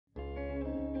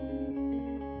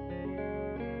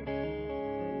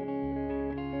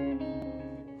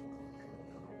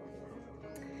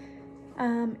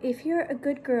If you're a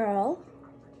good girl,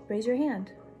 raise your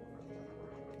hand.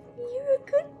 You're a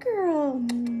good girl.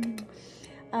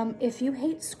 If you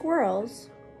hate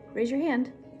squirrels, raise your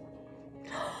hand.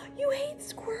 You hate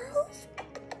squirrels?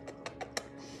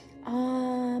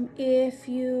 If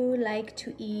you like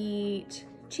to eat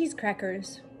cheese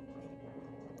crackers,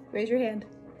 raise your hand.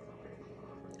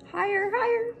 Higher,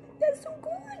 higher. That's so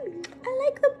good. I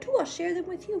like them too. I'll share them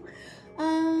with you.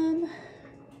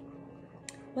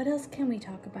 What else can we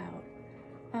talk about?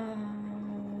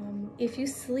 If you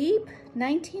sleep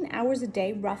 19 hours a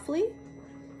day, roughly,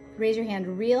 raise your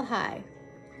hand real high.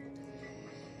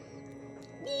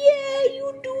 Yeah,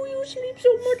 you do. You sleep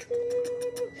so much.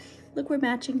 Look, we're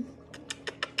matching.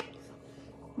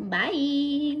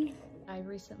 Bye. I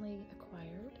recently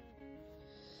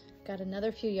got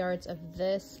another few yards of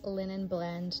this linen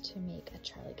blend to make a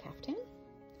Charlie caftan.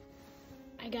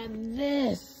 I got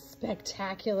this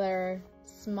spectacular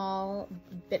small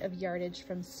bit of yardage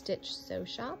from Stitch Sew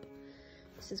Shop.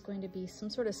 This is going to be some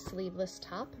sort of sleeveless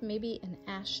top, maybe an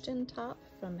Ashton top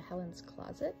from Helen's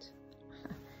Closet.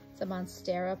 It's a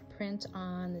Monstera print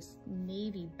on this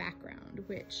navy background,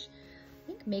 which I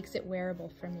think makes it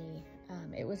wearable for me.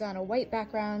 It was on a white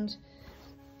background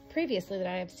previously that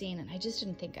I have seen, and I just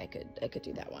didn't think I could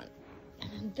do that one.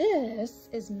 And this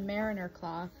is Mariner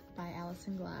Cloth by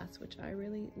Allison Glass, which I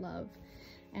really love.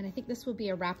 And I think this will be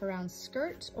a wraparound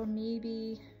skirt or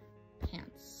maybe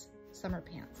pants, summer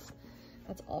pants.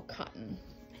 That's all cotton.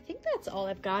 I think that's all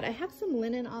I've got. I have some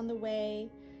linen on the way,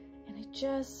 and I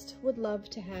just would love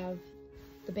to have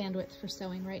the bandwidth for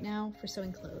sewing right now, for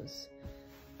sewing clothes.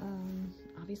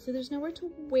 Obviously there's nowhere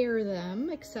to wear them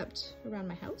except around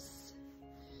my house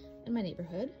in my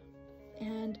neighborhood.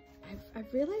 And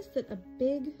I've realized that a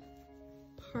big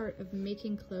part of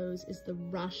making clothes is the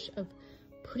rush of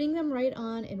putting them right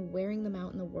on and wearing them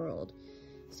out in the world.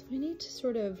 So I need to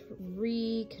sort of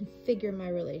reconfigure my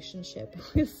relationship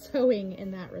with sewing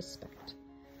in that respect.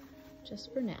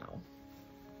 Just for now.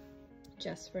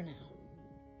 Just for now.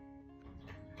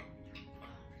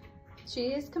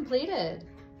 She is completed.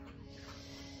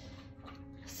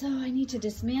 So I need to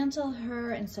dismantle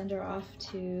her and send her off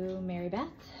to Mary Beth.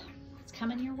 It's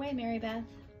coming your way, Mary Beth.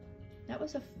 That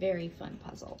was a very fun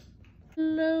puzzle.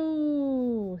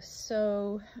 Hello.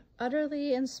 So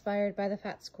utterly inspired by the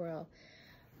fat squirrel,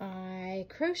 I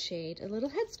crocheted a little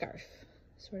headscarf,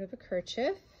 sort of a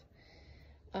kerchief,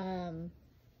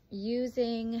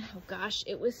 using, oh gosh,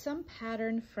 it was some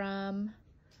pattern from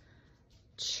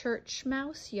Church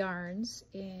Mouse Yarns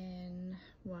in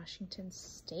Washington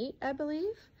State, I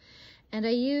believe. And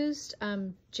I used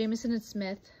Jamieson and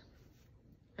Smith,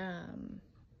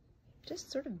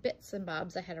 just sort of bits and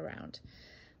bobs I had around.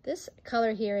 This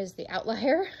color here is the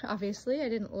outlier, obviously. I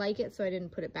didn't like it, so I didn't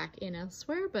put it back in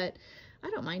elsewhere, but I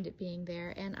don't mind it being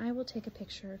there. And I will take a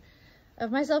picture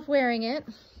of myself wearing it.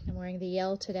 I'm wearing the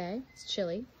yell today. It's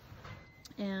chilly.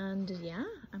 And yeah,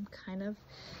 I'm kind of,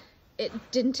 it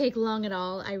didn't take long at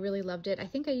all. I really loved it. I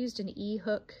think I used an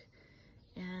E-hook,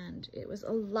 and it was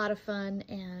a lot of fun.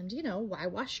 And you know, why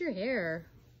wash your hair?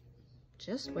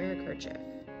 Just wear a kerchief.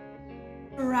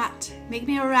 A rat. Make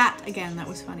me a rat again. That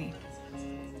was funny.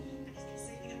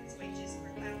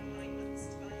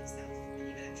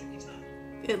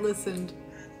 It listened.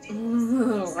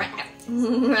 Rat.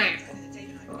 Rat.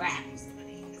 Rat.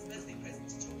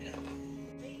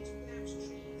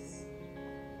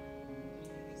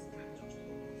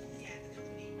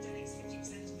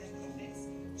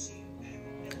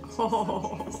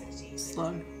 Oh,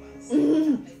 slug.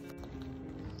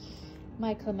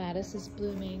 My clematis is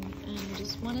blooming, and I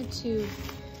just wanted to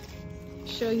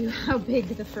show you how big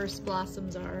the first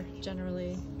blossoms are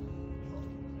generally.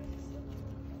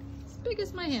 As big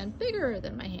as my hand, bigger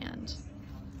than my hand.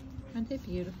 Aren't they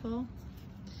beautiful?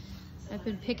 I've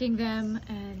been picking them,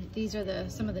 and these are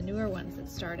some of the newer ones that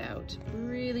start out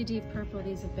really deep purple.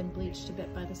 These have been bleached a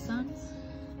bit by the sun.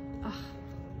 Oh,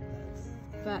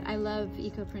 but I love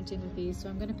eco printing with these, so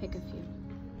I'm gonna pick a few.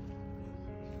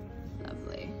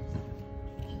 Lovely.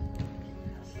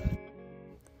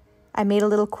 I made a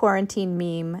little quarantine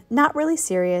meme, not really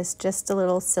serious, just a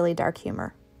little silly dark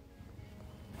humor.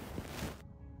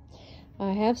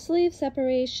 I have sleeve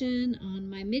separation on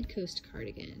my mid-coast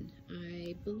cardigan.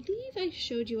 I believe I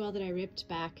showed you all that I ripped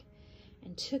back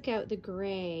and took out the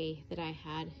gray that I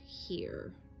had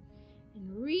here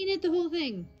and reknit the whole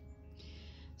thing.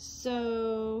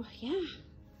 So yeah,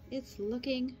 it's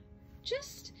looking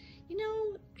just, you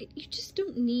know, you just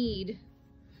don't need,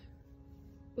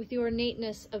 with the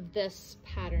ornateness of this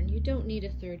pattern, you don't need a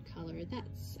third color.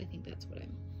 I think that's what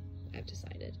I've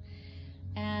decided.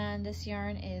 And this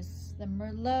yarn is the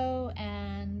Merlot,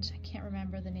 and I can't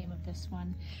remember the name of this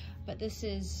one, but this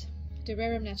is De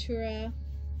Rerum Natura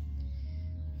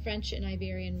French and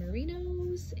Iberian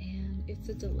Merinos, and it's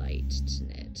a delight to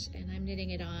knit. And I'm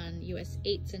knitting it on US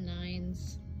 8s and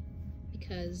 9s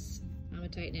because I'm a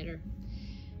tight knitter,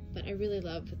 but I really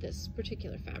love this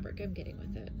particular fabric I'm getting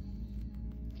with it.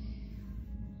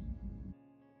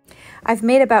 I've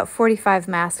made about 45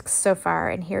 masks so far,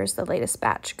 and here's the latest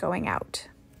batch going out.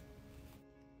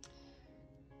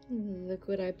 Look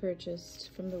what I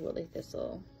purchased from the Woolly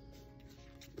Thistle.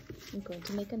 I'm going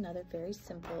to make another very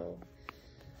simple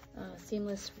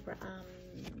seamless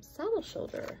saddle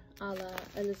shoulder a la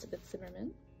Elizabeth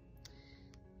Zimmerman.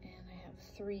 And I have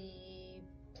 3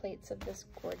 plates of this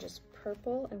gorgeous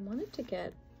purple. I wanted to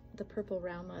get the purple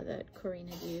Rauma that Corinne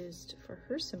had used for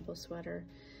her simple sweater,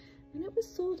 and it was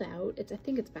sold out. I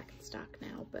think it's back in stock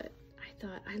now, but I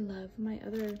thought I love my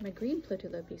green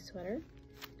Plotulopi sweater.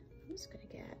 I'm just gonna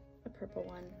get a purple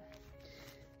one.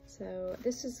 So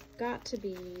this has got to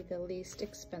be the least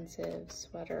expensive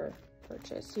sweater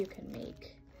purchase you can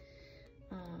make.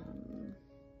 I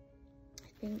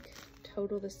think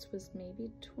total this was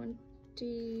maybe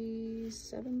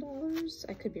 $27.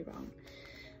 I could be wrong,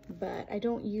 but I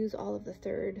don't use all of the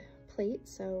 3rd plate,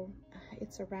 so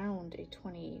it's around a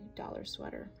 $20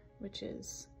 sweater, which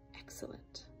is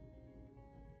excellent.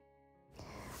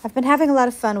 I've been having a lot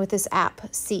of fun with this app,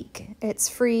 Seek. It's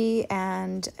free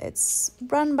and it's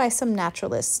run by some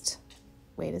naturalist.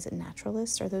 Wait, is it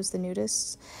naturalist? Are those the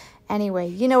nudists? Anyway,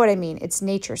 you know what I mean. It's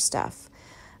nature stuff.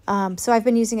 So I've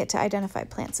been using it to identify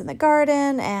plants in the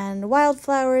garden and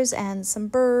wildflowers and some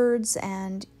birds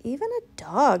and even a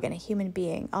dog and a human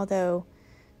being, although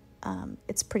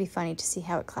it's pretty funny to see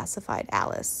how it classified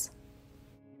Alice.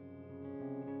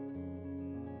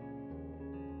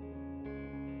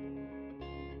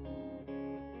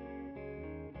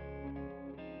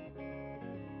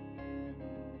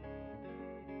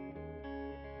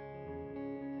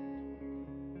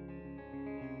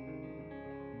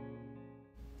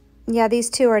 Yeah, these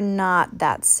two are not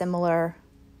that similar,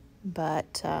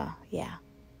 but yeah.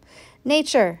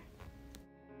 Nature.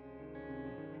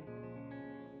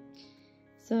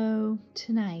 So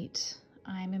tonight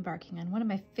I'm embarking on one of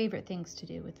my favorite things to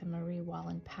do with the Marie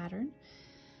Wallen pattern.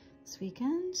 This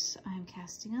weekend I'm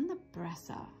casting on the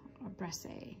Bresse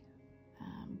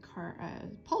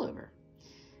pullover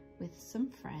with some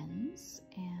friends,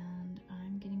 and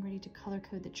I'm getting ready to color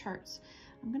code the charts.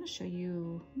 I'm going to show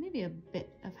you maybe a bit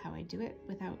of how I do it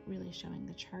without really showing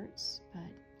the charts, but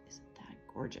isn't that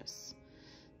gorgeous?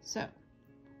 So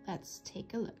let's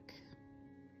take a look.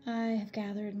 I have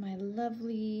gathered my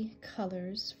lovely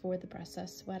colors for the Bresse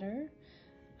sweater.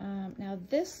 Now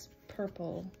this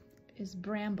purple is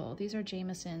Bramble. These are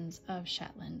Jameson's of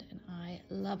Shetland, and I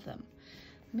love them.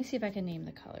 Let me see if I can name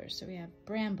the colors. So we have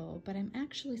Bramble, but I'm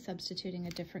actually substituting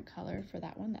a different color for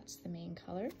that one. That's the main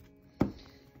color.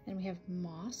 And we have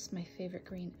Moss, my favorite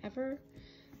green ever.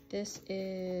 This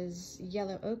is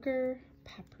Yellow Ochre,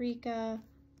 Paprika,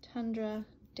 Tundra,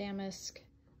 Damask,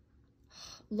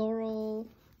 Laurel.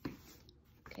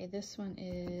 Okay, this one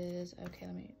is,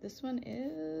 this one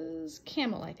is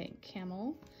Camel, I think.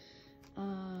 Camel.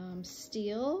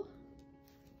 Steel.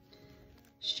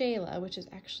 Shayla, which is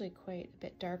actually quite a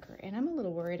bit darker, and I'm a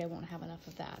little worried I won't have enough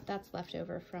of that. That's left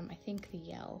over from, I think, the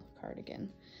Yell cardigan.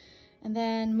 And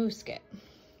then Musket.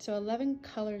 So 11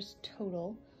 colors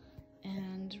total,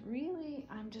 and really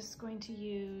I'm just going to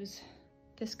use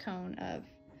this cone of,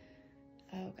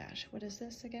 oh gosh, what is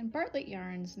this again? Bartlett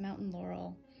Yarns Mountain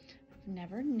Laurel. I've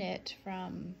never knit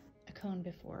from a cone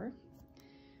before,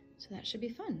 so that should be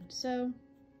fun. So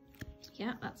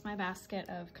yeah, that's my basket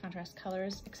of contrast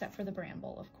colors, except for the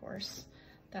Bramble, of course.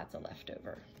 That's a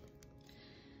leftover.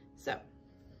 So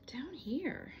down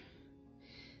here,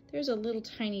 there's a little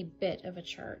tiny bit of a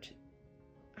chart.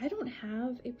 I don't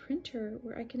have a printer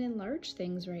where I can enlarge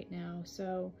things right now,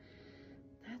 so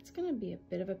that's gonna be a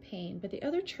bit of a pain, but the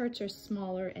other charts are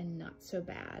smaller and not so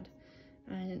bad.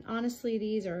 And honestly,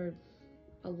 these are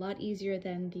a lot easier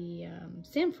than the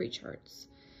Sam-Free charts.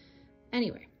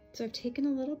 Anyway, so I've taken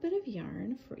a little bit of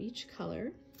yarn for each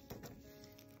color,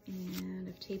 and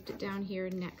I've taped it down here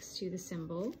next to the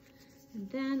symbol. And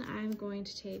then I'm going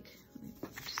to take,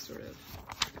 just sort of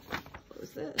close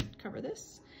this, cover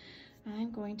this.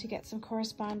 I'm going to get some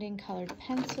corresponding colored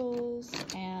pencils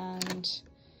and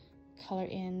color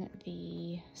in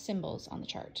the symbols on the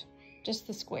chart, just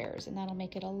the squares, and that'll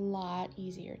make it a lot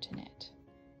easier to knit.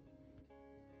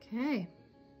 Okay,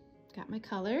 got my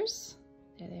colors,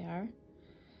 there they are.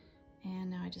 And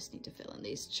now I just need to fill in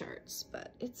these charts,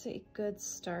 but it's a good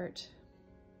start.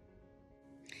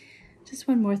 Just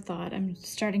one more thought. I'm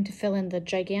starting to fill in the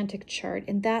gigantic chart,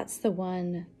 and that's the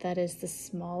one that is the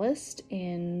smallest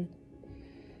in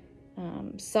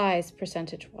size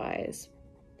percentage-wise.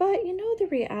 But you know, the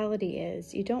reality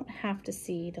is you don't have to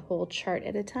see the whole chart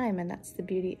at a time, and that's the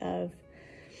beauty of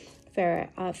Fair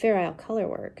Isle color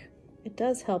work. It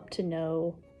does help to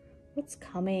know what's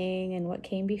coming and what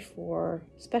came before,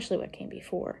 especially what came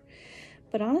before.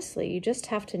 But honestly, you just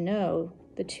have to know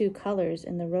the two colors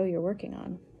in the row you're working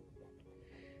on.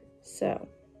 So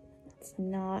it's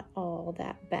not all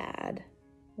that bad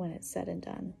when it's said and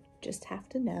done. Just have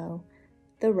to know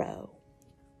the row.